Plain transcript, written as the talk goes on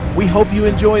We hope you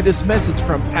enjoy this message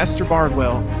from Pastor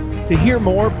Bardwell. To hear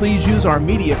more, please use our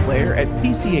media player at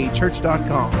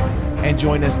pcachurch.com and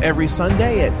join us every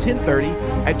Sunday at 10:30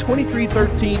 at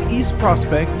 2313 East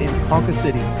Prospect in Ponca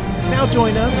City. Now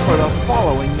join us for the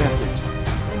following message.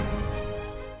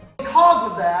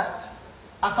 Because of that,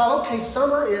 I thought, okay,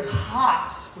 summer is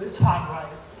hot. It's hot,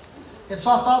 right? And so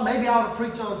I thought maybe I ought to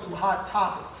preach on some hot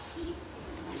topics.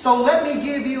 So let me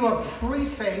give you a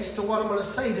preface to what I'm going to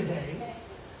say today,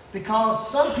 because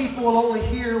some people will only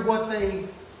hear what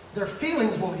their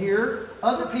feelings will hear.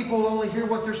 Other people will only hear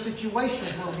what their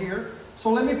situations will hear. So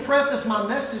let me preface my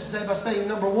message today by saying,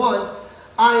 number one,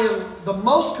 I am the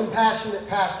most compassionate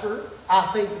pastor I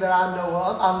think that I know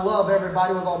of. I love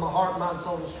everybody with all my heart, mind,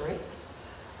 soul, and strength.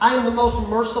 I am the most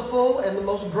merciful and the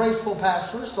most graceful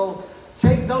pastor. So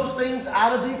take those things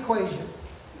out of the equation.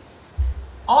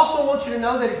 Also want you to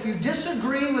know that if you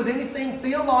disagree with anything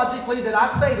theologically that I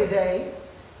say today,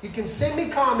 you can send me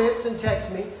comments and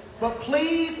text me, but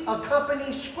please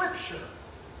accompany Scripture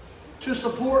to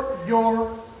support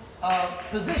your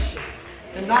position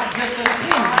and not just an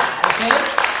opinion, okay?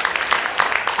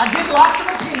 I get lots of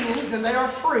opinions and they are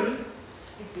free,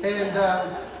 and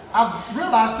I've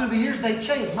realized through the years they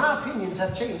change. My opinions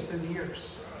have changed through the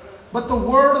years. But the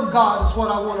Word of God is what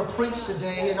I want to preach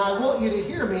today, and I want you to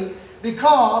hear me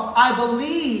because I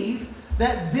believe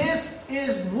that this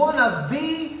is one of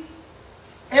the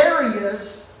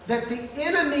areas that the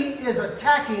enemy is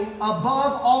attacking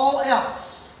above all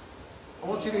else. I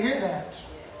want you to hear that.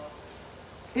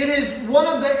 It is one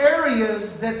of the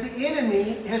areas that the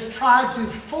enemy has tried to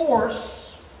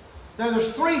force.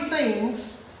 There's three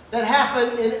things that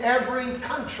happen in every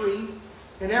country,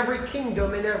 in every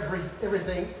kingdom, in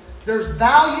everything. There's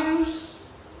values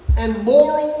and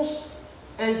morals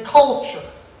and culture.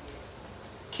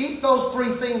 Keep those three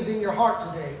things in your heart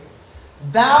today.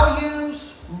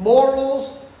 Values,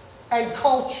 morals, and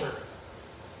culture.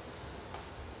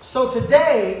 So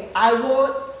today, I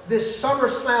want this Summer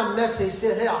Slam message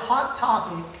to hit a hot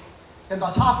topic, and the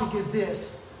topic is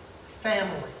this: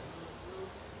 family.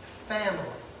 Family.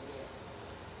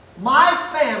 My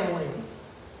family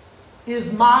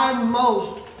is my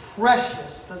most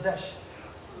precious possession.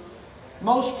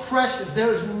 Most precious.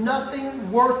 There is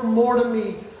nothing worth more to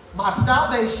me, my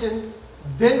salvation,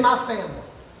 than my family.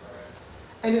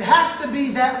 And it has to be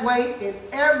that way in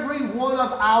every one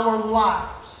of our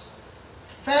lives.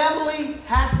 Family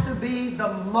has to be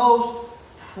the most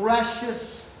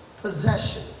precious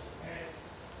possession.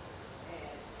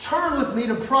 Turn with me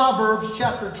to Proverbs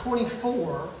chapter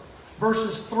 24,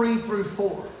 verses 3 through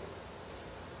 4.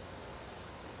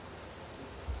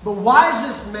 The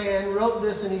wisest man wrote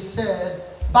this, and he said,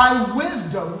 "By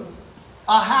wisdom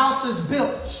a house is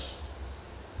built.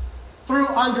 Through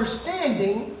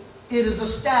understanding it is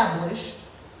established,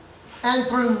 and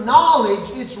through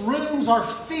knowledge its rooms are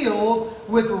filled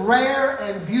with rare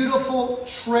and beautiful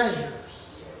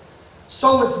treasures."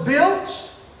 So it's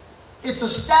built, it's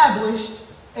established,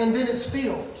 and then it's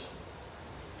filled.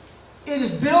 It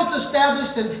is built,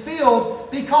 established, and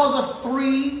filled because of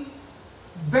three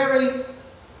very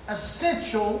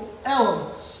essential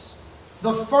elements.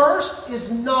 The first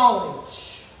is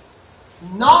knowledge.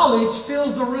 Knowledge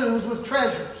fills the rooms with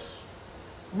treasures.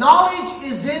 Knowledge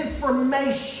is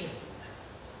information.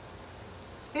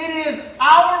 It is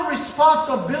our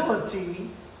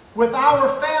responsibility with our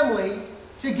family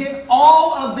to get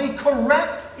all of the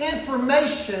correct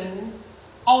information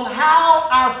on how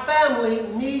our family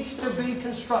needs to be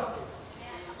constructed,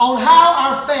 on how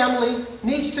our family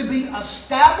needs to be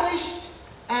established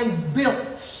and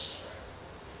built.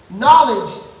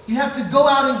 Knowledge, you have to go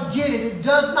out and get it. It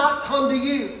does not come to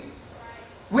you.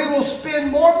 We will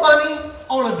spend more money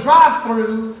on a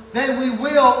drive-through than we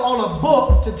will on a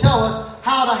book to tell us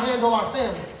how to handle our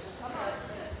families.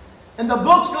 And the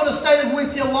book's going to stay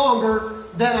with you longer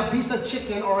than a piece of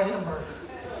chicken or a hamburger.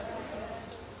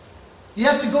 You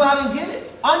have to go out and get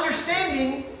it.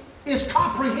 Understanding is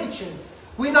comprehension.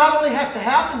 We not only have to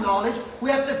have the knowledge,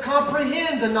 we have to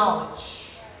comprehend the knowledge.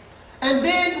 And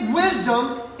then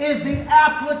wisdom is the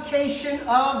application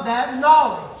of that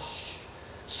knowledge.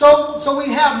 So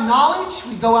we have knowledge,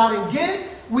 we go out and get it,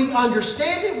 we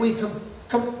understand it, we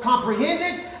comprehend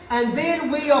it, and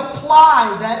then we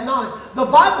apply that knowledge. The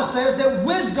Bible says that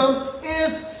wisdom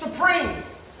is supreme.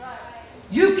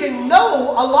 You can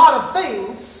know a lot of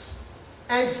things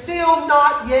and still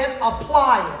not yet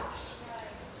apply it.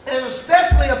 And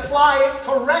especially apply it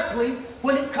correctly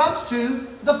when it comes to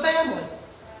the family.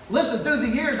 Listen, through the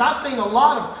years, I've seen a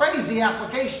lot of crazy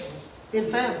applications in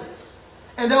families.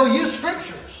 And they'll use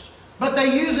scriptures, but they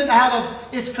use it out of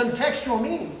its contextual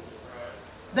meaning.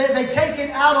 They take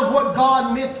it out of what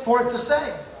God meant for it to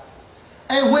say.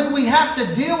 And when we have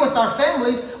to deal with our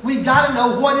families, we've got to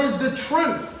know what is the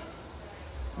truth.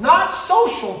 Not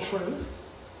social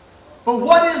truth, but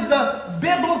what is the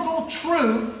biblical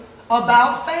truth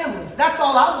about families. That's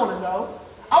all I want to know.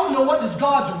 I want to know, what does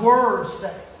God's Word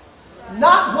say?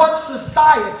 Not what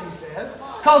society says,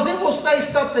 because it will say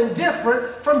something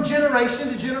different from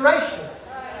generation to generation.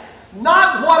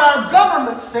 Not what our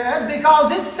government says,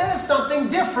 because it says something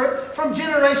different from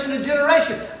generation to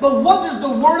generation. But what does the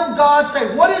Word of God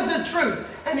say? What is the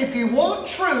truth? And if you want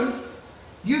truth,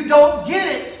 you don't get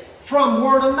it from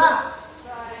word of mouth.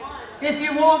 If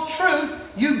you want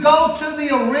truth, you go to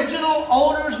the original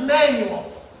owner's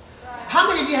manual. How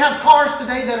many of you have cars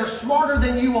today that are smarter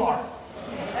than you are?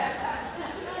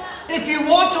 If you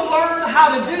want to learn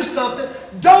how to do something,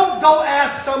 don't go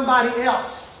ask somebody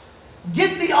else.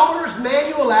 Get the owner's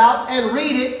manual out and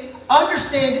read it,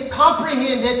 understand it,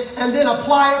 comprehend it, and then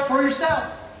apply it for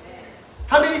yourself.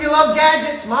 How many of you love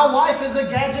gadgets? My wife is a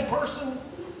gadget person.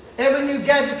 Every new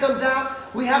gadget comes out,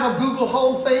 we have a Google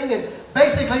Home thing, and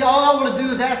basically all I want to do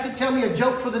is ask it, tell me a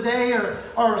joke for the day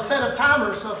or set a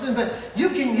timer or something. But you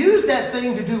can use that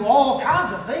thing to do all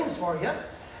kinds of things for you.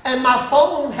 And my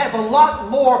phone has a lot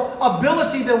more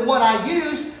ability than what I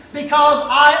use, because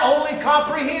I only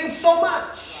comprehend so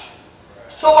much.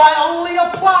 So I only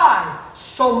apply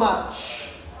so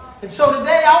much. And so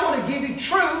today I want to give you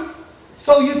truth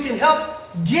so you can help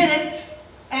get it,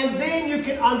 and then you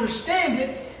can understand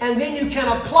it, and then you can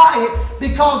apply it,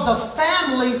 because the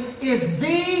family is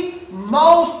the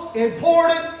most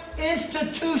important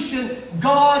institution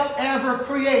God ever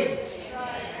created.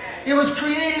 It was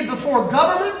created before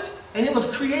government, and it was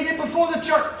created before the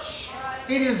church.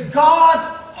 It is God's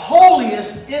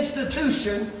holiest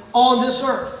institution on this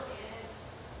earth.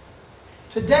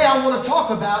 Today I want to talk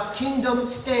about kingdom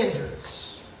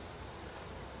standards.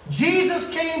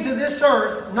 Jesus came to this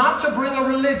earth not to bring a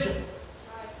religion.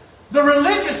 The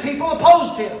religious people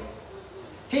opposed him.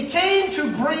 He came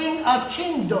to bring a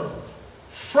kingdom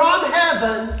from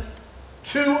heaven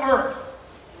to earth.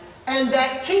 And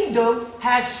that kingdom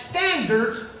has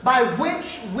standards by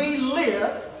which we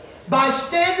live, by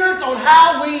standards on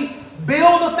how we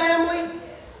build a family,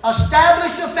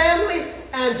 establish a family,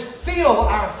 and fill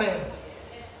our family.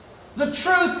 The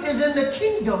truth is in the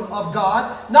kingdom of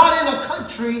God, not in a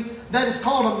country that is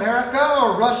called America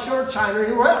or Russia or China or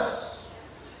anywhere else.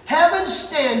 Heaven's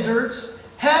standards,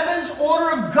 heaven's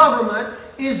order of government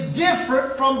is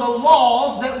different from the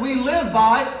laws that we live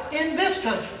by in this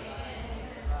country.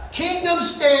 Kingdom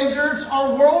standards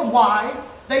are worldwide.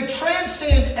 They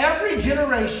transcend every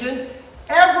generation,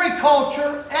 every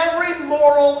culture, every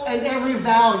moral, and every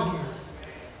value.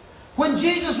 When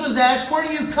Jesus was asked, "Where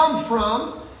do you come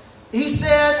from?" He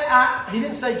said, he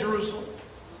didn't say Jerusalem.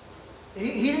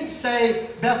 He didn't say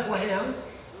Bethlehem.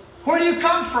 "Where do you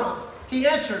come from?" He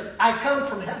answered, "I come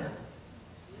from heaven.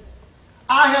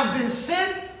 I have been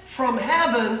sent from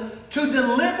heaven to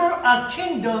deliver a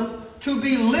kingdom to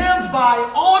be lived by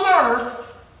on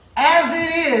earth as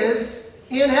it is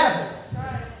in heaven."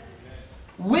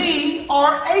 We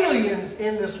are aliens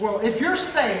in this world. If you're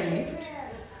saved,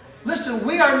 listen,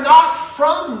 we are not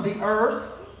from the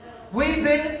earth. We've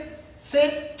been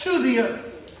sent to the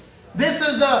earth. This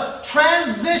is the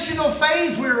transitional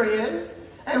phase we're in.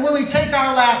 And when we take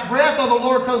our last breath or the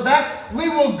Lord comes back, we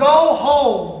will go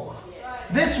home.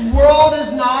 This world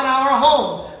is not our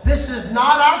home. This is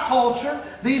not our culture.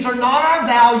 These are not our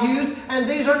values. And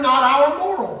these are not our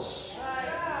morals.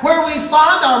 Where we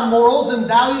find our morals and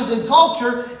values and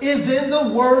culture is in the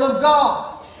Word of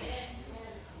God.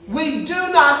 We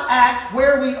do not act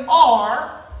where we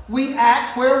are. We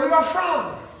act where we are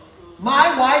from.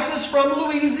 My wife is from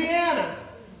Louisiana.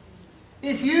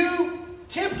 If you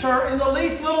tempt her in the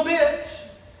least little bit,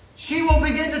 she will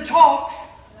begin to talk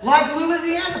like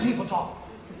Louisiana people talk.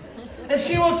 And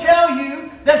she will tell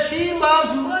you that she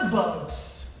loves mud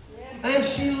bugs. And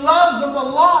she loves them a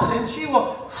lot. And she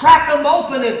will crack them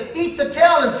open and eat the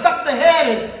tail and suck the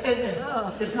head.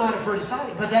 And it's not a pretty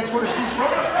sight, but that's where she's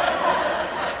from.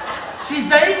 She's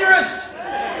dangerous.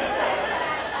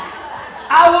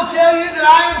 I will tell you that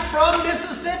I am from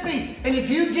Mississippi. And if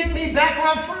you get me back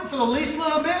where I'm from for the least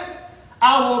little bit,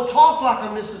 I will talk like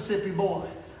a Mississippi boy.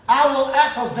 I will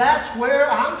act, because that's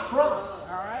where I'm from.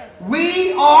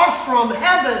 We are from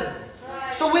heaven.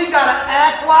 So we've got to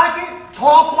act like it,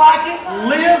 talk like it,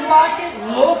 live like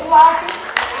it, look like it.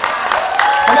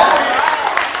 Come on.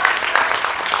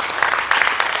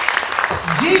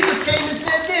 Jesus came and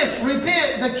said this,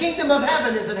 "Repent, the kingdom of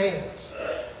heaven is at hand."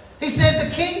 He said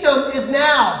the kingdom is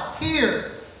now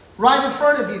here, right in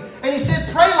front of you. And he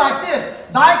said, pray like this: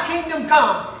 Thy kingdom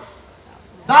come,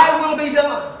 thy will be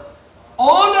done,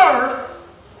 on earth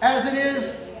as it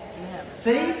is.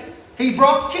 See? He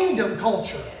brought kingdom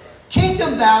culture,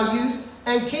 kingdom values,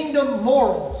 and kingdom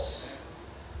morals.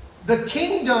 The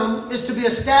kingdom is to be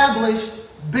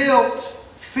established, built,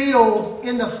 filled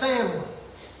in the family.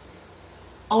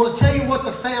 I want to tell you what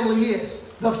the family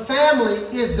is. The family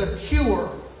is the cure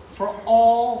for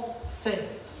all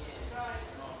things.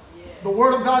 The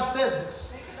Word of God says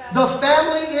this. The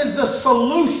family is the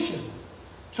solution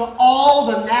to all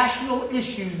the national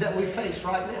issues that we face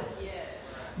right now.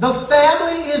 The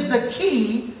family is the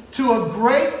key to a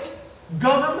great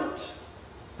government.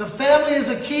 The family is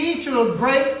a key to a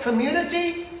great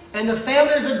community. And the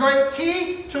family is a great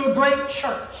key to a great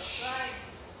church.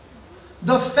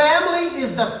 The family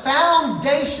is the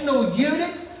foundational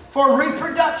unit for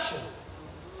reproduction.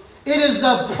 It is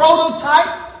the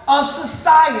prototype of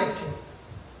society.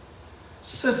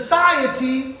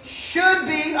 Society should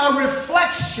be a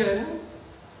reflection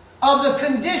of the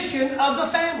condition of the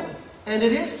family. And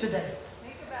it is today.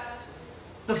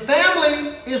 The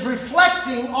family is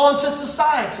reflecting onto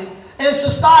society. And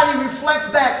society reflects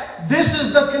back. This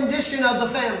is the condition of the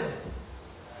family.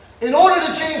 In order to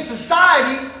change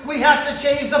society, we have to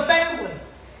change the family.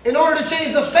 In order to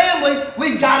change the family,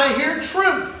 we've got to hear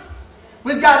truth.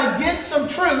 We've got to get some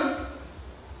truth,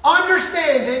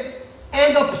 understand it,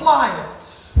 and apply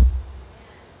it.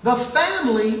 The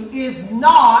family is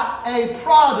not a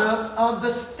product of the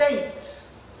state.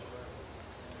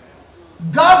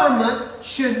 Government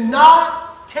should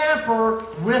not tamper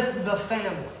with the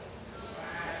family.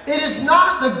 It is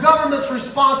not the government's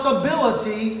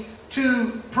responsibility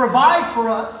to provide for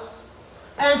us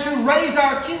and to raise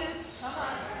our kids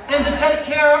and to take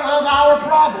care of our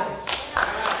problems.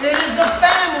 It is the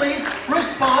family's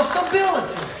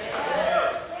responsibility.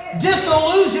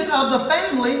 Disillusion of the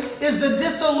family is the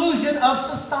disillusion of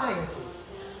society.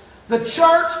 The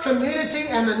church, community,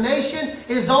 and the nation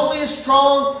is only as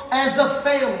strong as the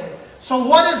family. So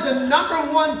what is the number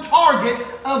one target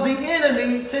of the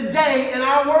enemy today in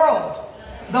our world?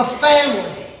 The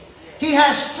family. He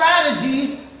has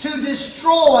strategies to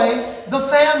destroy the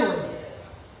family.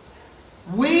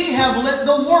 We have let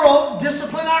the world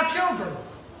discipline our children.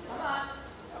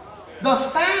 The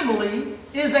family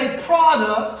is a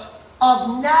product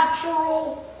of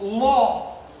natural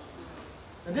law.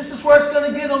 And this is where it's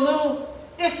going to get a little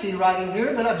iffy right in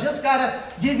here, but I've just got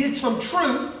to give you some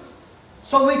truth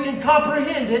so we can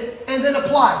comprehend it and then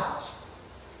apply it.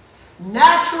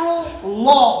 Natural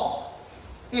law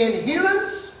in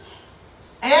humans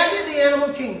and in the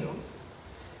animal kingdom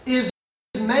is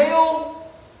male,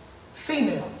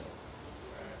 female.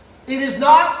 It is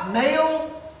not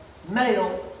male,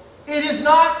 male. It is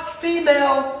not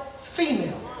female,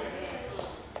 female.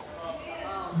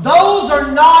 Those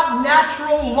are not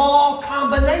natural law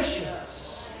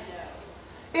combinations.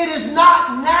 It is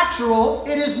not natural.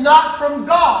 It is not from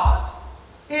God.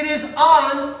 It is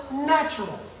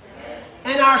unnatural.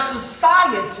 And our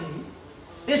society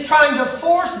is trying to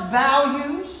force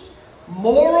values,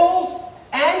 morals,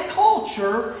 and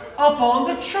culture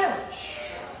upon the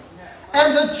church.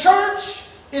 And the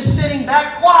church is sitting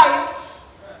back quiet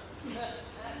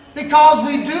because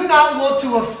we do not want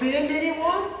to offend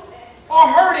anyone or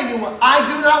hurt anyone. I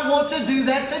do not want to do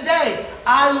that today.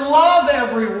 I love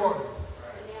everyone.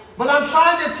 But I'm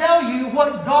trying to tell you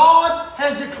what God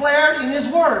has declared in His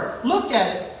Word. Look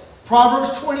at it.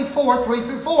 Proverbs 24,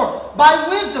 3-4. By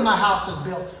wisdom a house is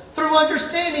built. Through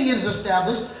understanding it is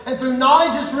established. And through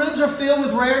knowledge its rooms are filled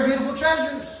with rare and beautiful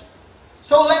treasures.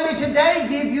 So let me today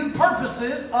give you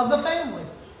purposes of the family.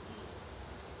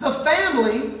 The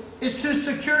family is to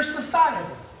secure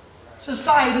society.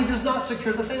 Society does not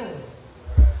secure the family.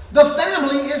 The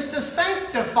family is to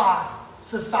sanctify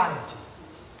society.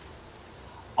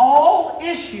 All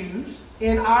issues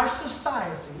in our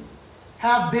society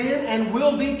have been and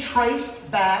will be traced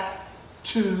back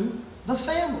to the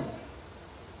family.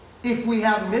 If we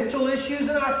have mental issues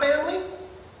in our family,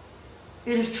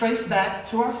 it is traced back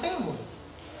to our family.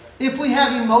 If we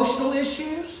have emotional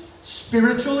issues,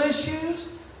 spiritual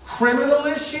issues, criminal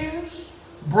issues,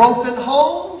 broken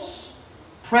homes,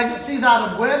 pregnancies out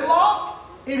of wedlock,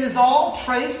 it is all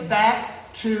traced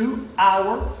back to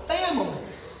our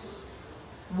families.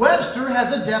 Webster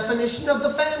has a definition of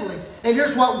the family. And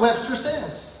here's what Webster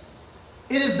says.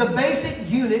 It is the basic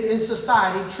unit in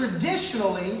society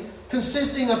traditionally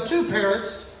consisting of two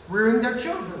parents rearing their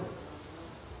children.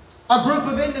 A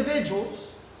group of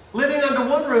individuals living under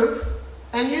one roof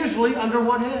and usually under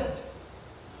one head.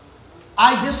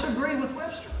 I disagree with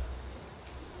Webster.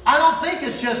 I don't think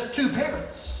it's just two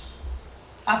parents.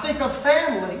 I think a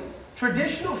family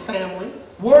traditional family,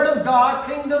 Word of God,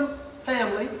 kingdom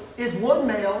family, is one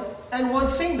male and one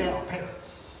female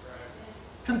parents,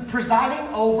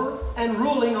 presiding over and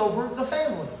ruling over the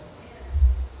family.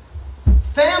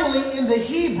 Family in the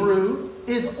Hebrew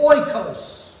is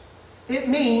oikos. It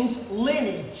means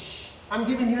lineage. I'm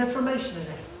giving you information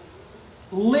today.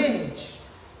 Lineage.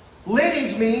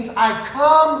 Lineage means I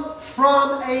come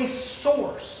from a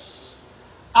source.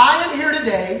 I am here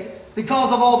today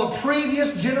because of all the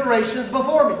previous generations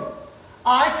before me.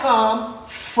 I come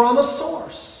from a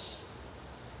source.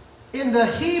 In the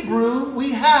Hebrew,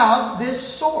 we have this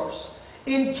source.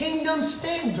 In kingdom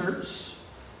standards,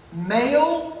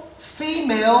 male,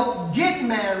 female get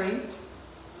married,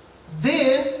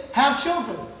 then have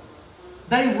children.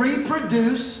 They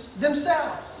reproduce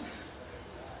themselves.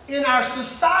 In our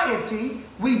society,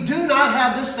 we do not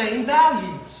have the same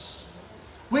values.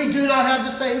 We do not have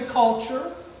the same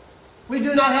culture. We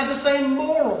do not have the same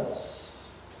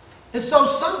morals. And so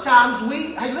sometimes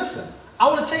hey listen, I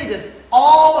want to tell you this.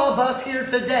 All of us here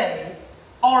today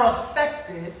are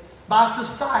affected by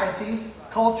society's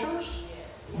cultures,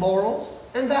 morals,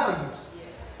 and values.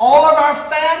 All of our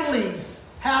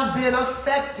families have been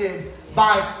affected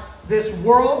by this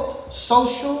world's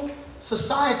social,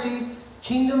 society,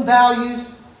 kingdom values,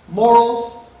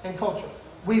 morals, and culture.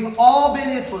 We've all been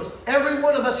influenced. Every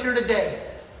one of us here today.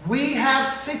 We have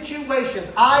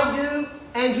situations. I do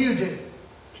and you do.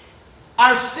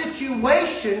 Our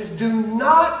situations do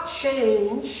not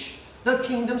change the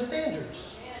kingdom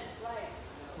standards.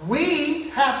 We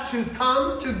have to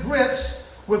come to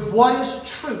grips with what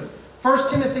is truth. 1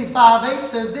 Timothy 5:8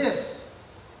 says this: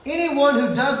 anyone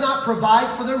who does not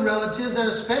provide for their relatives, and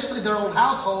especially their own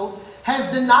household,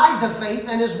 has denied the faith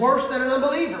and is worse than an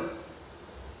unbeliever.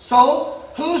 So,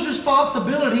 whose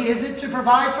responsibility is it to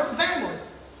provide for the family?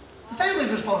 The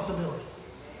family's responsibility.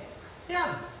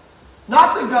 Yeah.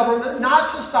 Not the government, not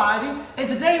society. And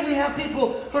today we have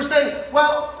people who are saying,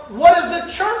 well, what is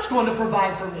the church going to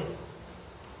provide for me?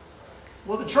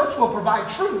 Well, the church will provide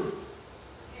truth.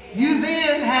 You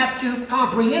then have to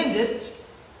comprehend it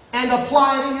and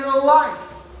apply it in your own life.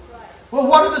 Well,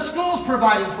 what are the schools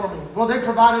providing for me? Well, they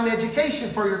provide an education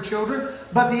for your children,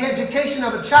 but the education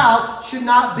of a child should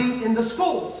not be in the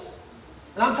schools.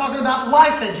 And I'm talking about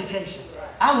life education.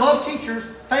 I love teachers.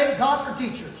 Thank God for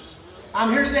teachers. I'm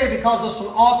here today because of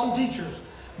some awesome teachers.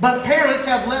 But parents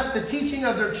have left the teaching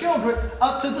of their children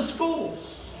up to the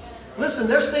schools. Listen,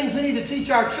 there's things we need to teach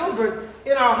our children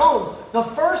in our homes. The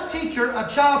first teacher a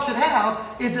child should have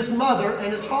is his mother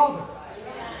and his father.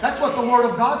 That's what the Word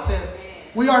of God says.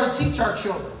 We are to teach our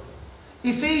children.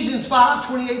 Ephesians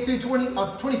 5:25 through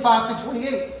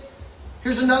 28.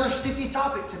 Here's another sticky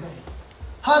topic today.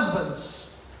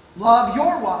 Husbands, love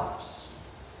your wives,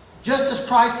 just as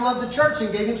Christ loved the church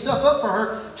and gave himself up for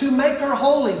her to make her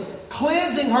holy,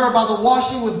 cleansing her by the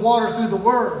washing with water through the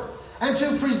word, and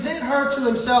to present her to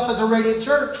himself as a radiant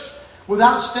church,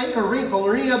 without stain or wrinkle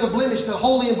or any other blemish, but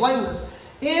holy and blameless.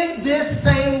 In this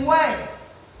same way,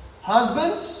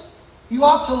 husbands, you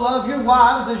ought to love your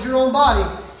wives as your own body.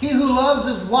 He who loves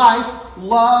his wife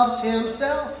loves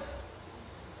himself.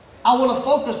 I want to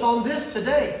focus on this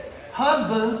today.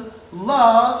 Husbands,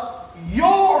 love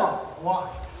your wife.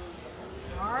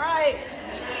 All right.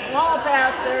 Come on,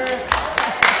 Pastor.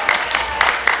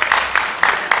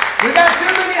 We got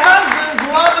too many husbands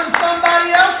loving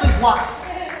somebody else's wife.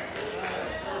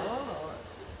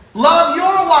 Love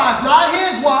your wife, not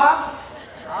his wife.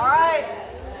 All right.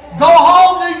 Go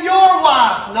home to your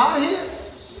wife, not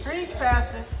his. Preach,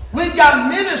 Pastor. We've got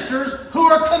ministers who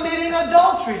are committing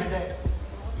adultery today.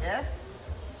 Yes.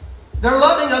 They're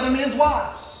loving other men's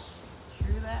wives.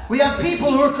 True that. We have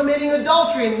people who are committing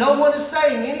adultery and no one is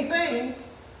saying anything.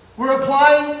 We're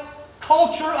applying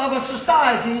culture of a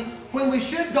society when we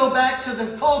should go back to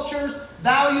the cultures,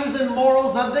 values, and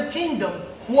morals of the kingdom.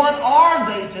 What are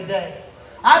they today?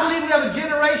 I believe we have a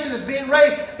generation that's being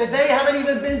raised that they haven't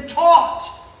even been taught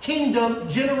kingdom,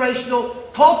 generational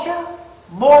culture,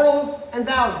 morals, and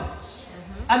values.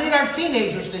 I need our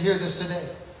teenagers to hear this today.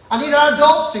 I need our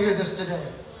adults to hear this today.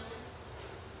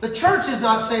 The church is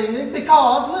not saying it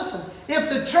because, listen, if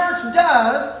the church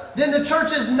does, then the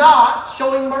church is not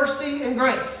showing mercy and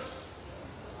grace.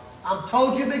 I'm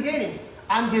told you beginning.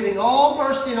 I'm giving all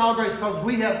mercy and all grace because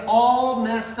we have all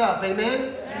messed up.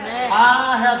 Amen? Amen.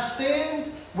 I have sinned.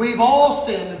 We've all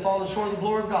sinned and fallen short of the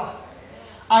glory of God.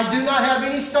 I do not have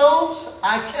any stones.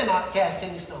 I cannot cast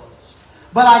any stones.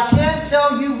 But I can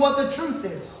tell you what the truth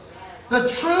is. The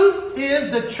truth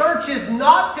is the church is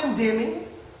not condemning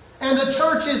and the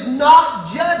church is not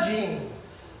judging.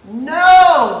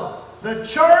 No! The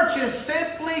church is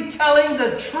simply telling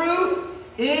the truth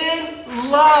in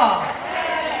love.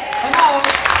 Come on.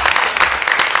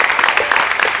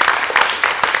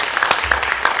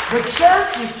 The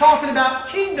church is talking about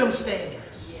kingdom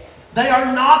standards. They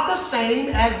are not the same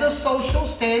as the social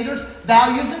standards,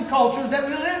 values, and cultures that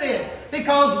we live in,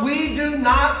 because we do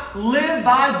not live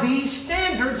by these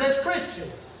standards as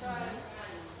Christians.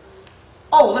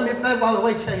 Oh, let me, by the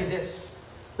way, tell you this.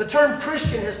 The term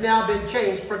Christian has now been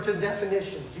changed to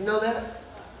definitions. You know that?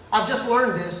 I've just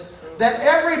learned this, that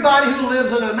everybody who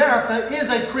lives in America is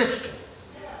a Christian,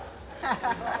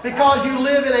 because you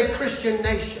live in a Christian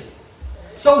nation.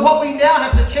 So what we now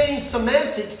have to change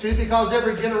semantics to, because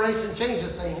every generation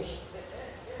changes things,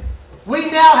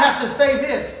 we now have to say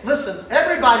this. Listen,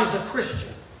 everybody's a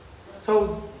Christian.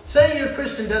 So saying you're a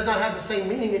Christian does not have the same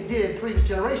meaning it did previous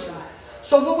generations.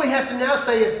 So what we have to now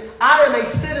say is, I am a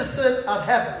citizen of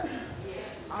heaven.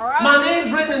 All right. My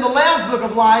name's written in the Lamb's Book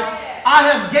of Life. I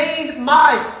have gained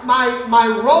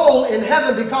my role in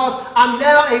heaven because I'm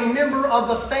now a member of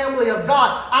the family of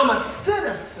God. I'm a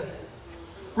citizen.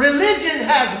 Religion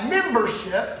has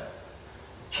membership.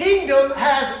 Kingdom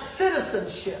has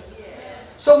citizenship.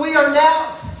 So we are now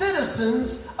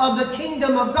citizens of the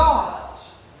kingdom of God.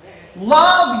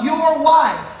 Love your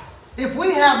wife. If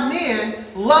we have men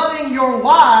loving your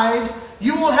wives,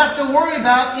 you won't have to worry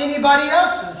about anybody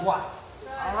else's wife.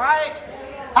 All right.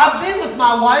 I've been with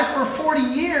my wife for 40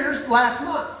 years last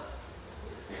month.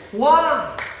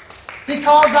 Why?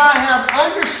 Because I have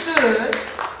understood,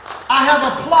 I have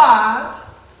applied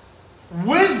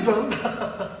wisdom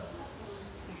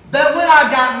that when I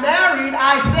got married,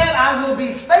 I said I will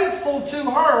be faithful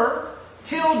to her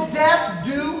till death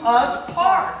do us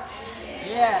part.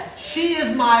 Yes. She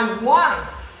is my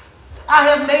wife. I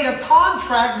have made a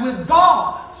contract with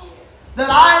God that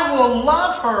I will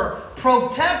love her,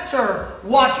 protect her,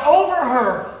 watch over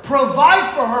her, provide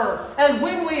for her. And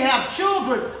when we have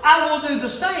children, I will do the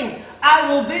same. I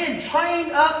will then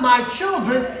train up my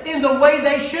children in the way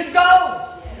they should go.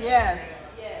 Yes.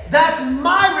 That's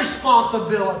my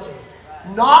responsibility,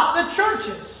 not the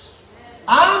church's.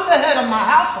 I'm the head of my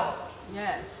household.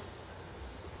 Yes.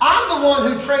 I'm the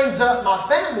one who trains up my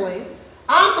family.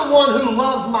 I'm the one who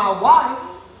loves my wife.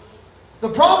 The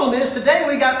problem is today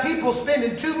we got people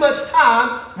spending too much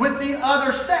time with the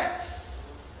other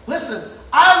sex. Listen,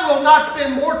 I will not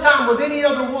spend more time with any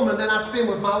other woman than I spend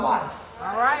with my wife.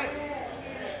 All right.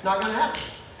 Not going to happen.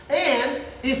 And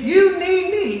if you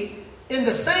need me in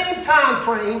the same time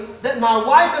frame that my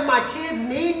wife and my kids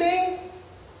need me,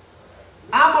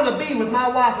 I'm going to be with my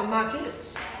wife and my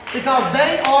kids, because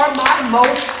they are my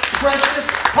most precious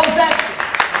possession.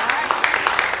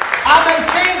 I may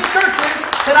change churches,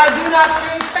 but I do not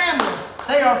change family.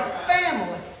 They are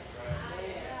family.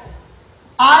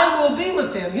 I will be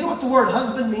with them. You know what the word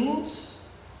husband means?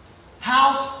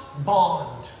 House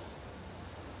bond.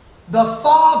 The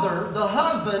father, the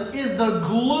husband, is the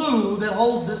glue that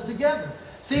holds this together.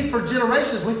 See, for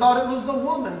generations we thought it was the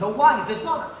woman, the wife. It's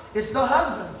not. It's the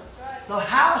husband. The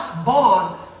house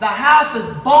bond. The house is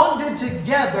bonded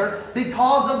together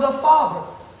because of the father.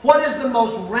 What is the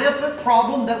most rampant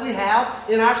problem that we have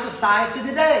in our society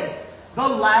today? The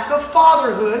lack of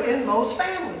fatherhood in most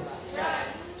families.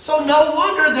 So no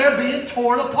wonder they're being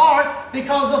torn apart,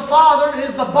 because the father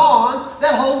is the bond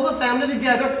that holds the family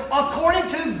together according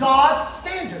to God's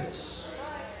standards.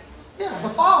 Yeah, the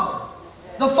father.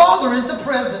 The father is the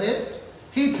president.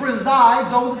 He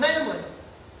presides over the family.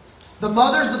 The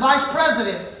mother's the vice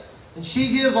president, and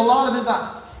she gives a lot of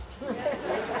advice.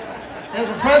 As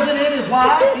the president is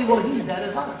wise, he will heed that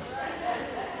advice.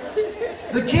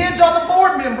 The kids are the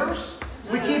board members.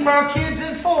 We keep our kids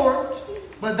informed,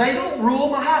 but they don't rule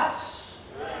my house.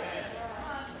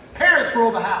 Parents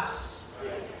rule the house.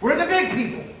 We're the big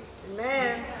people.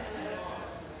 Amen.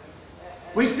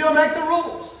 We still make the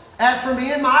rules. As for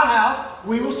me and my house,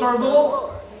 we will serve the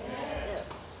Lord.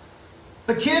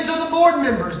 The kids are the board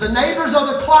members. The neighbors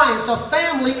are the clients. A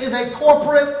family is a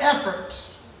corporate effort.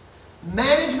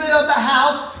 Management of the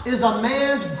house is a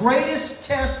man's greatest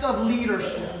test of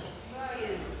leadership.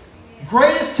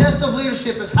 Greatest test of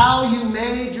leadership is how you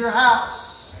manage your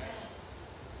house.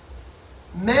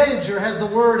 Manager has the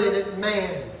word in it,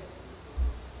 man.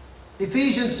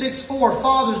 Ephesians 6:4,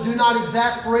 fathers, do not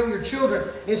exasperate your children.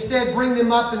 Instead, bring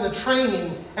them up in the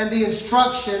training and the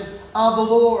instruction of the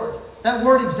Lord. That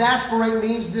word exasperate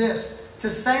means this: to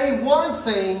say one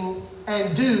thing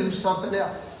and do something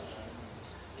else.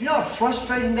 Do you know how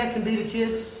frustrating that can be to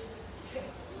kids?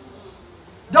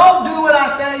 Don't do what I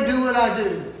say, do what I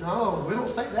do. No, we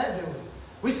don't say that, do we?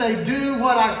 We say, do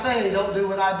what I say, don't do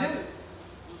what I do.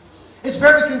 It's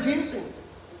very confusing.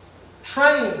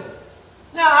 Train.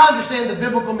 Now, I understand the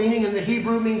biblical meaning in the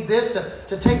Hebrew means this,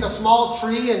 to take a small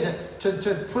tree and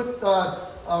to put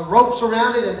ropes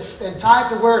around it and tie it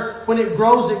to where when it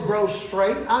grows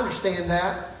straight. I understand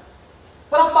that.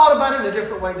 But I thought about it in a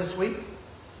different way this week.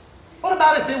 What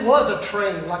about if it was a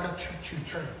train, like a choo-choo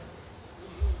train?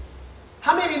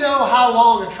 How many of you know how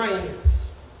long a train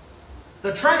is?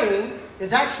 The train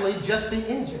is actually just the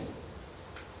engine.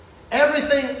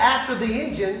 Everything after the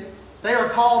engine, they are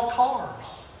called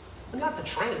cars. But not the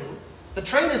train. The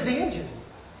train is the engine.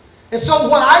 And so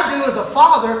what I do as a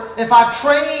father, if I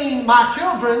train my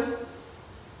children,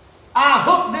 I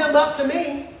hook them up to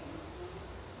me.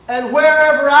 And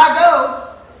wherever I go,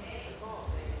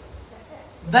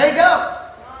 they go.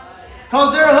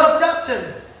 Because they're hooked up to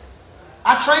me.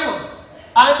 I train them.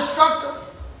 I instruct them.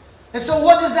 And so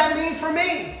what does that mean for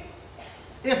me?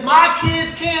 If my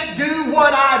kids can't do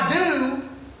what I do,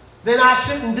 then I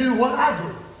shouldn't do what I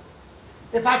do.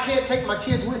 If I can't take my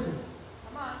kids with me.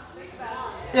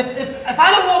 If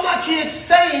I don't want my kids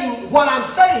saying what I'm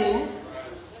saying,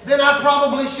 then I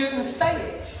probably shouldn't say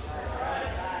it.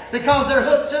 Because they're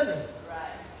hooked to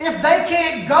me. If they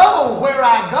can't go where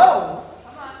I go,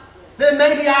 then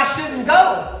maybe I shouldn't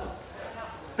go.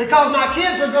 Because my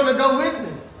kids are going to go with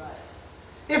me.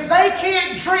 If they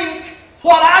can't drink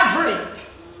what I drink,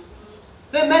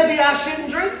 then maybe I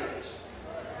shouldn't drink it.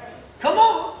 Come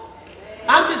on.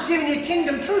 I'm just giving you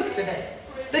kingdom truth today.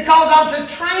 Because I'm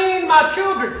to train my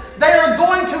children. They are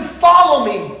going to follow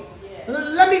me.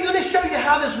 Let me show you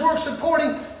how this works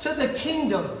according to the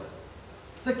kingdom.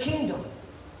 The kingdom.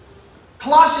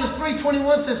 Colossians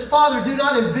 3:21 says, Father, do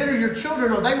not embitter your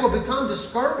children or they will become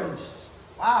discouraged.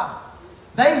 Wow.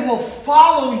 They will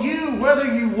follow you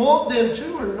whether you want them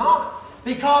to or not.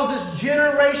 Because it's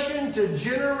generation to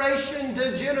generation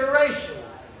to generation.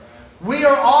 We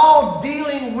are all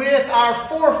dealing with our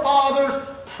forefathers'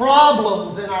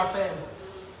 problems in our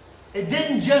families. It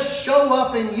didn't just show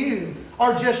up in you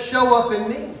or just show up in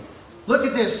me. Look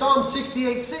at this, Psalm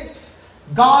 68:6.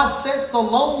 God sets the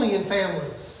lonely in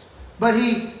families, but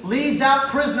He leads out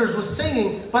prisoners with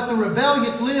singing, but the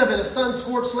rebellious live in a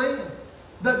sun-scorched land.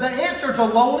 The answer to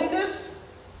loneliness,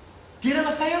 get in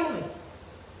a family.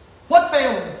 What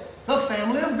family? The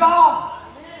family of God.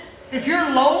 If you're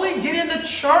lonely, get in the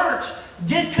church.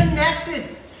 Get connected.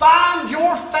 Find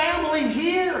your family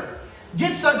here.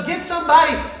 Get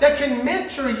somebody that can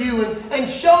mentor you and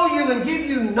show you and give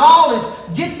you knowledge.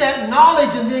 Get that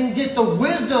knowledge and then get the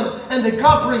wisdom and the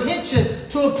comprehension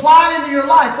to apply it into your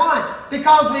life. Why?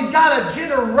 Because we've got a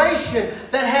generation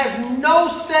that has no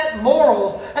set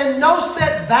morals and no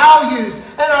set values.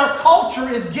 And our culture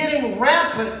is getting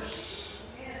rampant.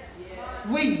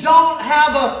 We don't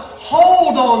have a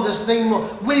hold on this thing more.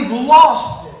 We've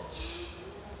lost it.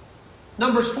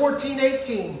 Numbers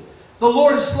 14:18. The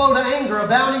Lord is slow to anger,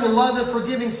 abounding in love and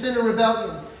forgiving sin and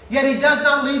rebellion. Yet He does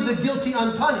not leave the guilty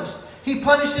unpunished. He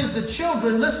punishes the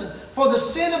children, listen, for the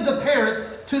sin of the parents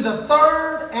to the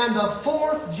third and the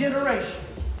fourth generation.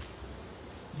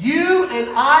 You and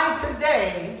I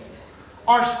today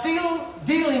are still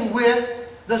dealing with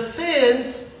the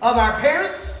sins of our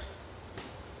parents,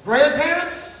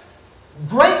 grandparents,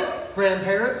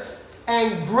 great-grandparents,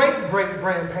 and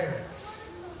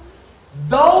great-great-grandparents.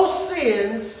 Those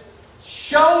sins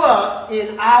show up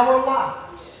in our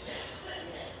lives.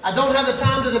 I don't have the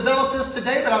time to develop this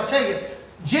today, but I'll tell you,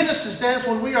 Genesis says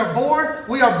when we are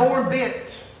born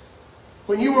bent.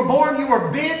 When you were born, you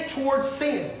were bent towards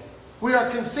sin. We are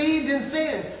conceived in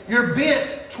sin. You're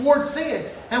bent towards sin.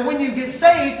 And when you get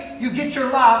saved, you get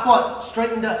your life, what?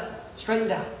 Straightened up.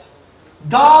 Straightened out.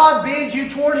 God bends you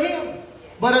toward Him.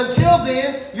 But until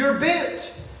then, you're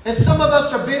bent. And some of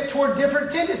us are bent toward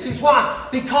different tendencies. Why?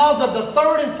 Because of the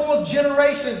third and fourth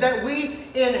generations that we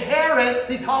inherit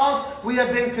because we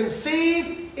have been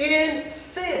conceived in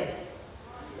sin.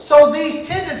 So these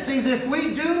tendencies, if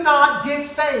we do not get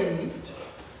saved,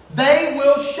 they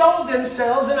will show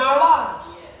themselves in our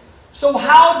lives. So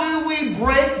how do we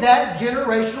break that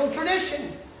generational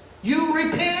tradition? You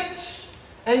repent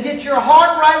and get your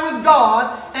heart right with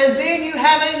God, and then you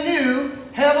have a new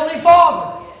Heavenly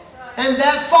Father. And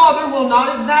that Father will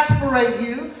not exasperate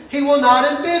you. He will not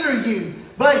embitter you.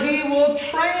 But He will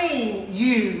train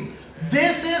you.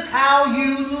 This is how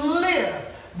you live.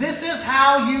 This is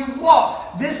how you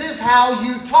walk. This is how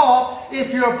you talk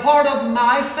if you're a part of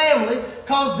my family,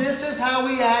 because this is how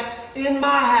we act in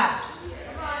my house.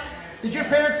 Did your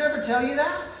parents ever tell you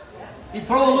that? You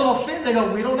throw a little fit, they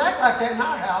go, we don't act like that in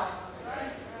our house.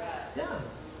 Yeah.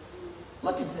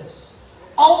 Look at this.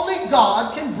 Only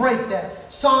God can break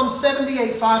that. Psalm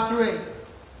 78, 5-8.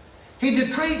 He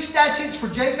decreed statutes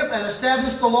for Jacob and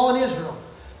established the law in Israel.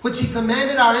 which he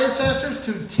commanded our ancestors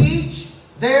to teach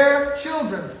their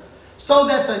children, so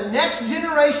that the next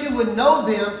generation would know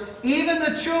them, even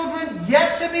the children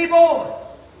yet to be born.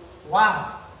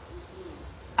 Wow.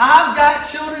 I've got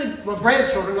children, well,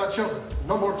 grandchildren, not children.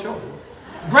 No more children.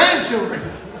 Grandchildren.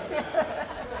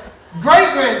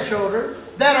 Great-grandchildren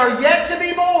that are yet to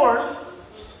be born,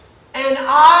 and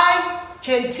I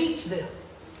can teach them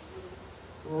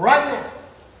right now.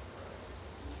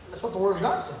 That's what the Word of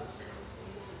God says.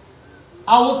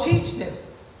 I will teach them.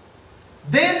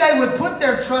 Then they would put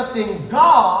their trust in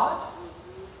God,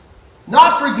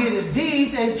 not forget His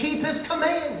deeds, and keep His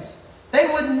commands. They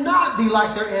would not be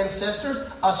like their ancestors,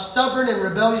 a stubborn and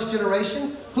rebellious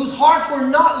generation, whose hearts were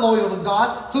not loyal to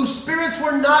God, whose spirits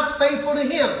were not faithful to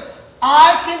Him.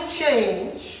 I can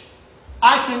change,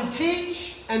 I can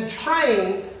teach and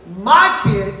train my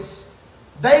kids.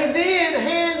 They then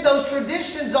hand those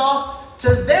traditions off to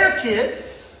their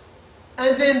kids,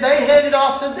 and then they hand it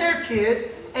off to their kids,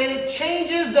 and it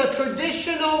changes the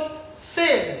traditional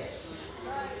sins.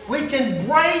 We can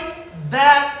break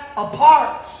that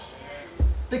apart.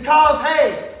 Because,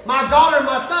 hey, my daughter and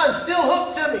my son still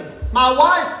hooked to me. My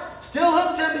wife still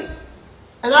hooked to me.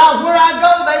 And where I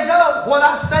go, they go. What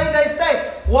I say, they say.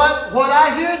 What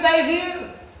I hear, they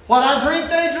hear. What I drink,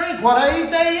 they drink. What I eat,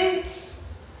 they eat.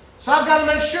 So I've got to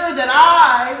make sure that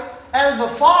I, as the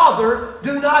father,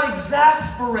 do not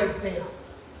exasperate them.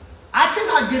 I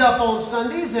cannot get up on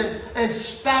Sundays and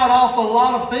spout off a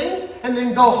lot of things and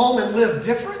then go home and live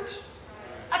different.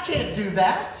 I can't do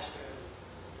that.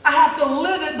 I have to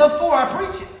live it before I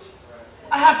preach it.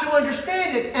 I have to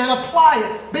understand it and apply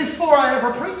it before I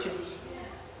ever preach it.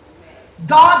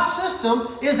 God's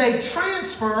system is a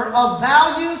transfer of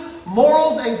values,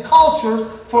 morals, and cultures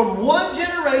from one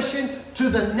generation to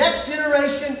the next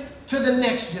generation to the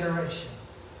next generation.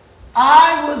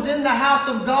 I was in the house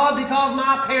of God because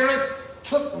my parents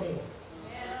took me.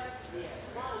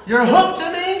 You're hooked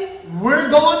to me, we're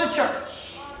going to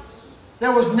church.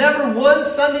 There was never one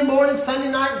Sunday morning, Sunday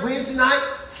night, Wednesday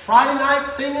night, Friday night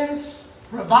singings,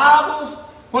 revivals,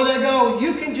 where they go,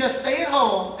 you can just stay at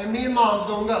home and me and mom's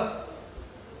going to go.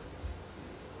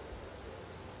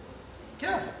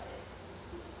 Careful.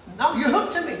 No, you're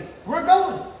hooked to me. We're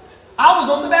going. I was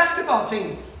on the basketball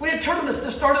team. We had tournaments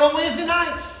that started on Wednesday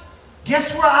nights.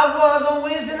 Guess where I was on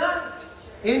Wednesday night?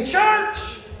 In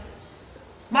church.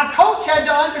 My coach had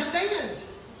to understand.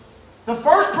 The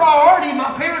first priority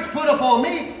my parents put up on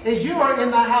me is you are in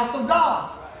the house of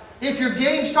God. If your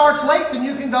game starts late, then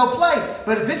you can go play.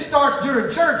 But if it starts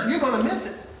during church, you're going to miss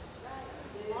it.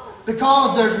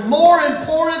 Because there's more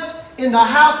importance in the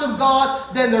house of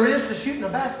God than there is to shooting a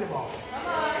basketball.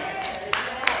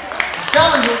 I'm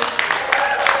telling you.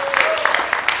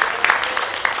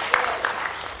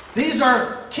 These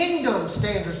are kingdom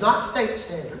standards, not state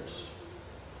standards.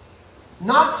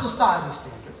 Not society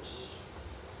standards.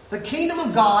 The kingdom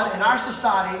of God and our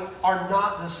society are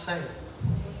not the same.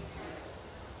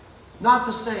 Not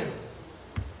the same.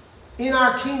 In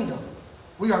our kingdom,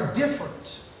 we are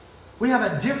different. We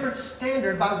have a different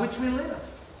standard by which we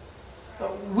live.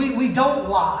 We don't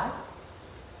lie.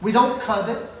 We don't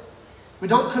covet. We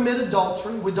don't commit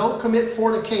adultery. We don't commit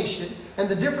fornication. And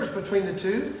the difference between the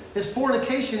two is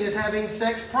fornication is having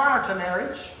sex prior to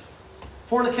marriage.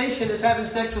 Fornication is having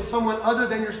sex with someone other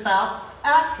than your spouse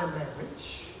after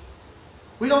marriage.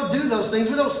 We don't do those things.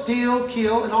 We don't steal,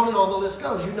 kill, and on the list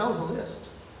goes. You know the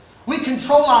list. We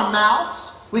control our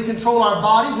mouths. We control our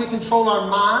bodies. We control our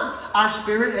minds, our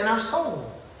spirit, and our soul.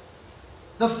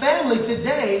 The family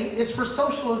today is for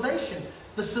socialization.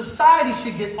 The society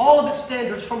should get all of its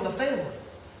standards from the family.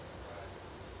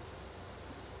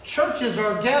 Churches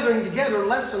are gathering together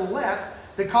less and less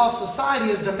because society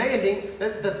is demanding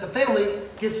that the family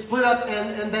gets split up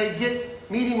and they get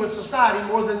meeting with society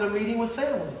more than they're meeting with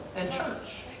family and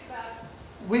church.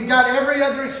 We've got every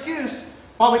other excuse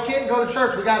why we can't go to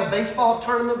church. We got a baseball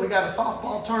tournament, we got a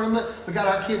softball tournament, we got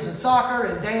our kids in soccer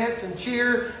and dance and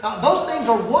cheer. Those things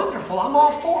are wonderful. I'm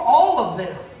all for all of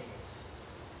them.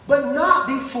 But not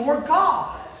before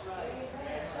God.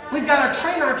 We've got to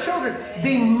train our children.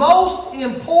 The most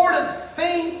important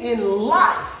thing in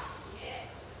life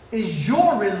is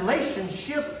your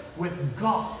relationship with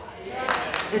God.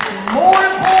 It's more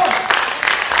important.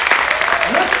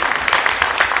 Listen.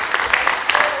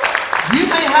 You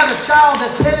may have a child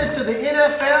that's headed to the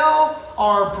NFL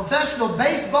or professional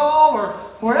baseball or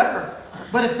wherever.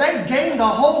 But if they gain the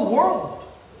whole world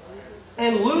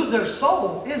and lose their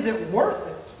soul, is it worth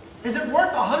it? Is it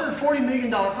worth a $140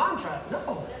 million contract?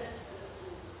 No.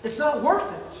 It's not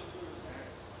worth it.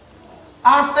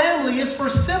 Our family is for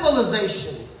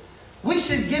civilization. We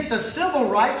should get the civil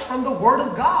rights from the Word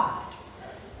of God.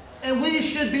 And we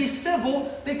should be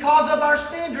civil because of our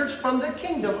standards from the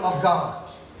kingdom of God.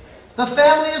 The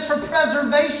family is for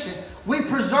preservation. We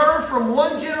preserve from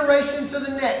one generation to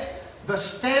the next the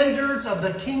standards of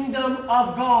the kingdom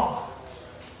of God.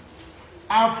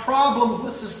 Our problems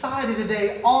with society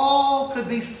today all could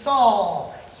be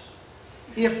solved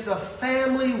if the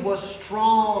family was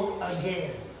strong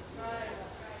again.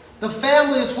 The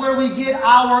family is where we get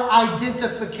our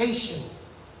identification.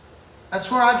 That's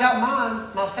where I got mine,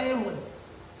 my family.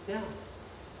 Yeah.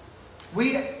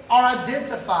 We are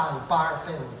identified by our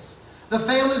families. The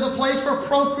family is a place for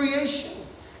procreation.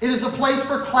 It is a place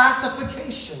for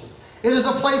classification. It is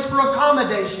a place for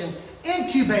accommodation,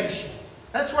 incubation.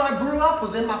 That's where I grew up,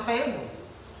 was in my family.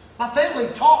 My family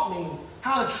taught me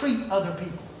how to treat other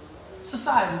people.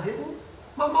 Society didn't.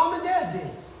 My mom and dad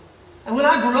did. And when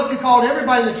I grew up, you called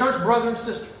everybody in the church brother and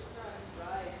sister.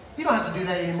 You don't have to do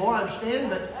that anymore, I understand,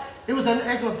 but it was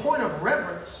a point of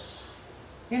reverence.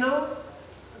 You know?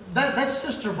 That's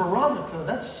Sister Veronica.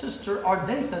 That's Sister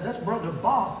Ardetha. That's Brother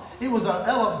Bob. It was an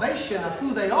elevation of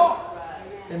who they are.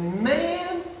 And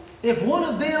man, if one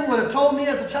of them would have told me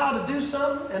as a child to do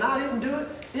something and I didn't do it,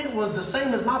 it was the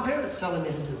same as my parents telling me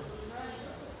to do it.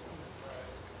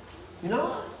 You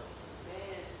know?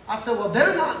 I said, well,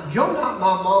 you're not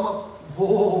my mama.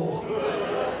 Whoa.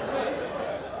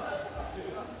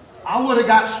 I would have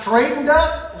got straightened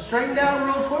up and straightened down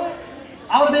real quick.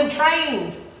 I would have been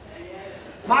trained.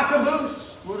 My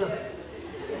caboose would have.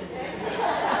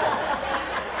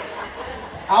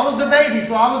 I was the baby,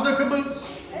 so I was the caboose.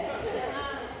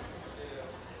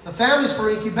 The family's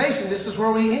for incubation. This is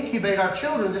where we incubate our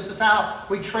children. This is how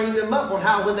we train them up on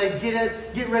how when they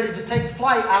get ready to take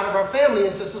flight out of our family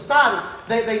into society,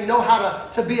 they know how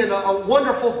to be a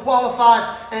wonderful,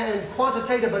 qualified, and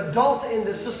quantitative adult in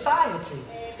the society.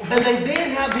 And they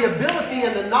then have the ability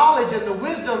and the knowledge and the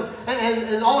wisdom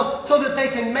and all so that they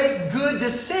can make good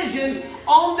decisions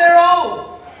on their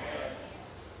own.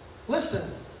 Listen,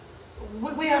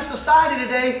 we have society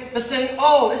today that's saying,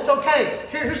 oh, it's okay.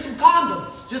 Here's some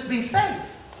condoms. Just be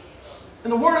safe.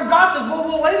 And the Word of God says,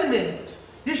 well, wait a minute.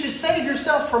 You should save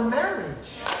yourself from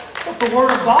marriage. That's what the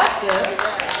Word of God says.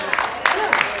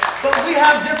 Yeah. But we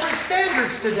have different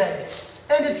standards today.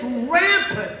 And it's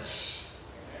rampant.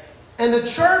 And the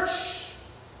church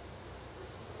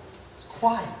is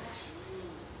quiet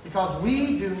because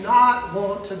we do not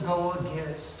want to go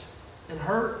against and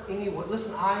hurt anyone.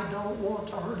 Listen, I don't want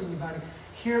to hurt anybody.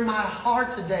 Hear my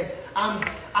heart today. I'm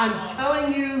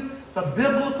telling you the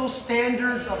biblical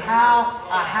standards of how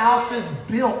a house is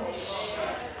built,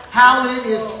 how it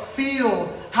is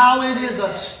filled, how it is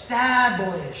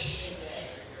established.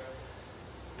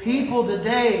 People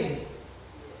today,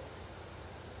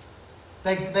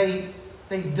 they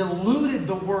diluted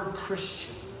the word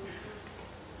Christian.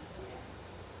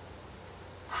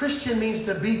 Christian means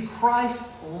to be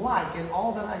Christ-like in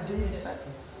all that I do and say.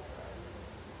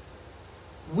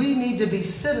 We need to be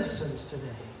citizens today.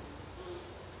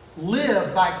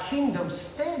 Live by kingdom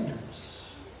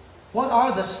standards. What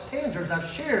are the standards? I've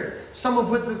shared some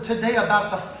of with them today about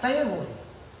the family,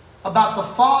 about the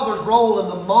father's role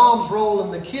and the mom's role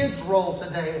and the kid's role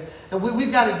today. And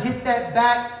we've got to get that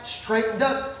back straightened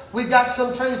up. We've got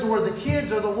some trains where the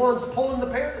kids are the ones pulling the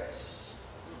parents.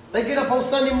 They get up on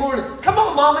Sunday morning. Come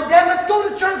on, Mom and Dad, let's go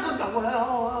to church. Let's go.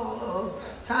 Well,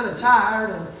 I'm kind of tired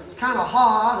and it's kind of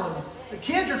hot. And the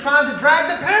kids are trying to drag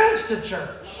the parents to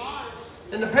church.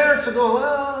 And the parents are going,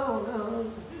 well,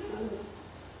 no.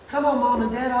 Come on, Mom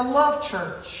and Dad, I love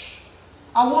church.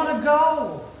 I want to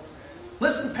go.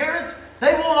 Listen, parents,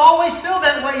 they won't always feel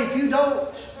that way if you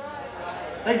don't.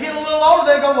 They get a little older,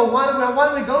 they go, well,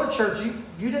 why do we go to church?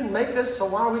 You didn't make us, so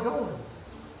why are we going?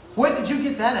 When did you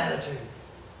get that attitude?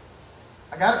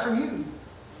 I got it from you.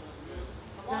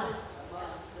 Yeah.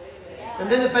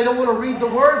 And then if they don't want to read the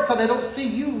Word because they don't see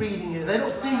you reading it, they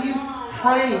don't see you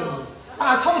praying.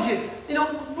 I told you,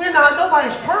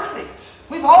 nobody's perfect.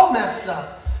 We've all messed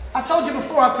up. I told you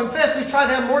before, I've confessed, we tried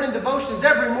to have morning devotions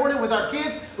every morning with our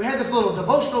kids. We had this little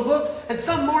devotional book, and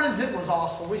some mornings it was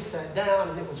awesome. We sat down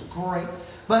and it was great.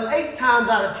 But 8 times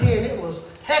out of 10, it was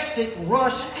hectic,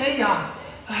 rush, chaos.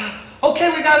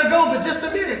 Okay, we got to go, but just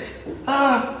a minute.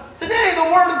 Today, the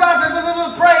Word of God says,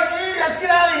 pray, let's get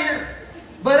out of here.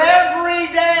 But every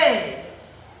day,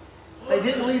 they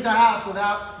didn't leave the house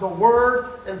without the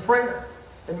Word and prayer.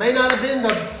 It may not have been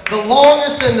the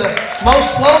longest and the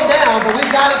most slowed down, but we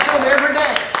got it to them every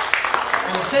day.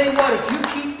 And I'll tell you what, if you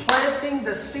keep planting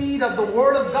the seed of the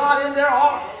Word of God in their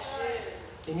hearts,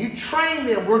 and you train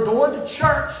them. We're going to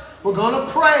church. We're going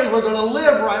to pray. We're going to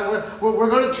live right. We're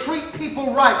going to treat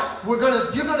people right. You're going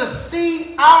to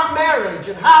see our marriage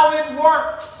and how it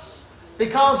works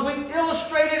because we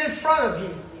illustrated in front of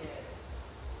you.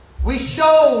 We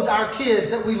showed our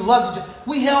kids that we loved each other.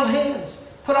 We held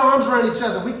hands, put our arms around each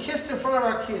other. We kissed in front of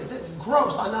our kids. It was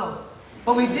gross, I know.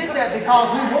 But we did that because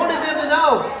we wanted them to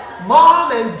know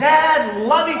Mom and Dad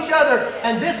love each other,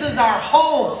 and this is our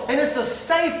home, and it's a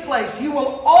safe place. You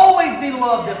will always be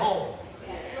loved at home.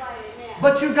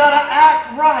 But you got to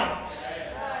act right.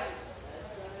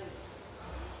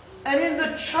 And in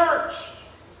the church,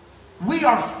 we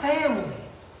are family.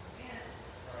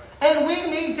 And we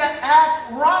need to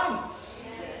act right.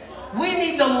 We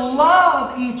need to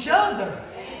love each other.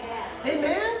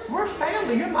 Amen? We're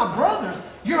family. You're my brothers.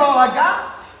 You're all I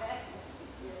got.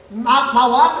 My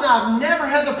wife and I have never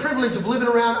had the privilege of living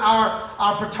around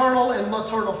our paternal and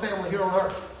maternal family here on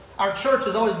earth. Our church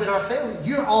has always been our family.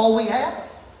 You're all we have.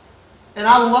 And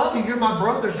I love you. You're my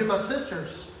brothers. You're my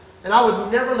sisters. And I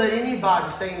would never let anybody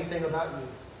say anything about you.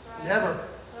 Never.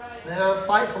 Man, I'm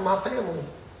fighting for my family.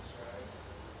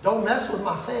 Don't mess with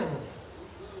my family.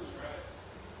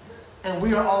 And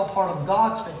we are all part of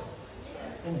God's family.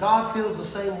 And God feels the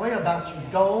same way about you.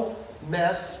 Don't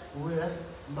mess with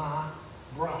my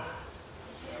bride.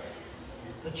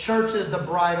 The church is the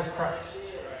bride of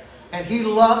Christ. And He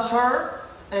loves her.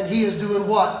 And He is doing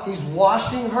what? He's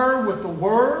washing her with the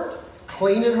Word,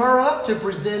 cleaning her up to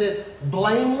present it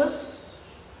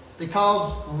blameless,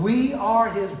 because we are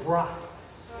His bride.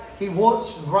 He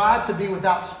wants the bride to be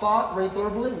without spot, wrinkle, or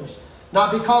blemish.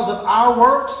 Not because of our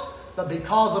works, but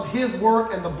because of His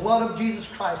work and the blood of Jesus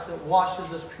Christ that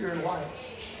washes us pure and white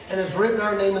and has written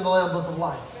our name in the Lamb Book of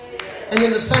Life. And in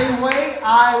the same way,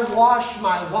 I wash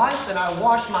my wife and I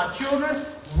wash my children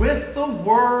with the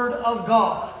Word of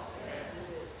God.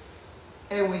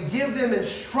 And we give them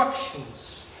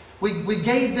instructions. We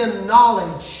gave them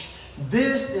knowledge.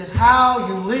 This is how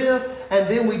you live. And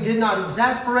then we did not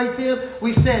exasperate them.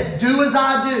 We said, do as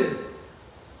I do.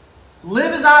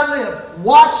 Live as I live.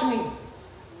 Watch me.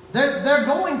 They're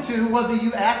going to, whether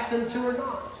you ask them to or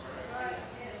not.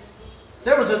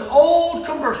 There was an old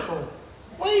commercial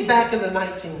way back in the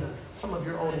 1900s. Some of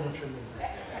you are old enough to remember.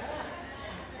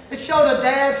 It showed a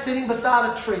dad sitting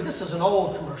beside a tree. This is an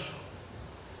old commercial.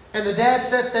 And the dad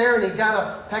sat there and he got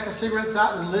a pack of cigarettes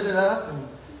out and lit it up. And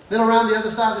then around the other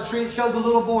side of the tree, it showed the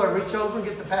little boy reach over and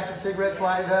get the pack of cigarettes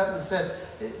lighted up and said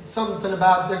something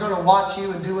about they're going to watch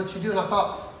you and do what you do. And I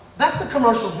thought, that's the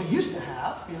commercials we used to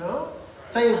have, you know.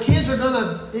 Saying kids are going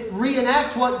to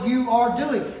reenact what you are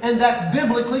doing. And that's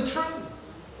biblically true.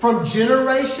 From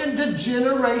generation to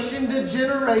generation to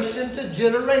generation to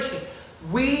generation.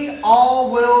 We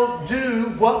all will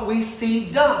do what we see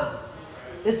done.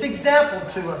 It's example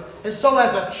to us. And so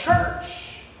as a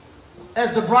church,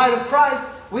 as the bride of Christ,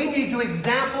 we need to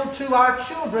example to our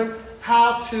children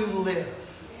how to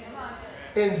live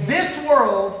in this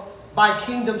world by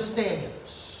kingdom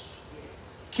standards.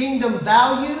 Kingdom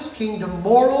values, kingdom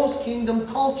morals, kingdom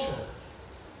culture.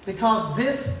 Because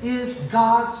this is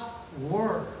God's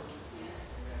Word.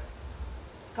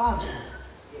 God's Word.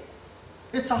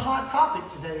 It's a hot topic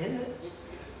today, isn't it?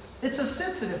 It's a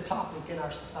sensitive topic in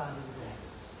our society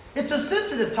today. It's a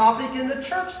sensitive topic in the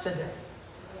church today.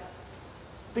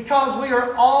 Because we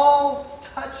are all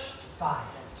touched by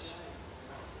it.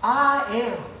 I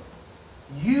am.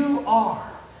 You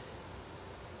are.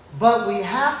 But we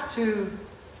have to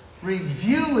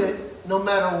review it no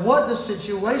matter what the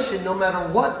situation, no matter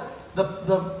what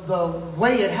the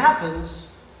way it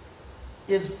happens,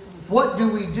 is what do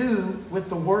we do with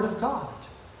the Word of God?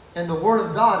 And the Word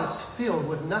of God is filled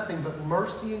with nothing but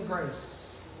mercy and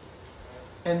grace.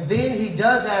 And then He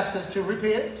does ask us to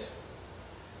repent.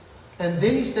 And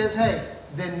then He says, hey,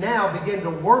 then now begin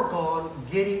to work on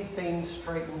getting things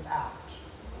straightened out.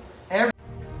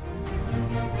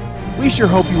 We sure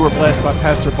hope you were blessed by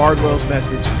Pastor Bardwell's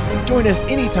message. Join us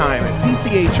anytime at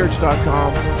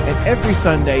PCAchurch.com and every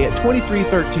Sunday at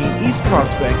 2313 East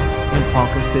Prospect in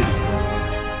Ponca City.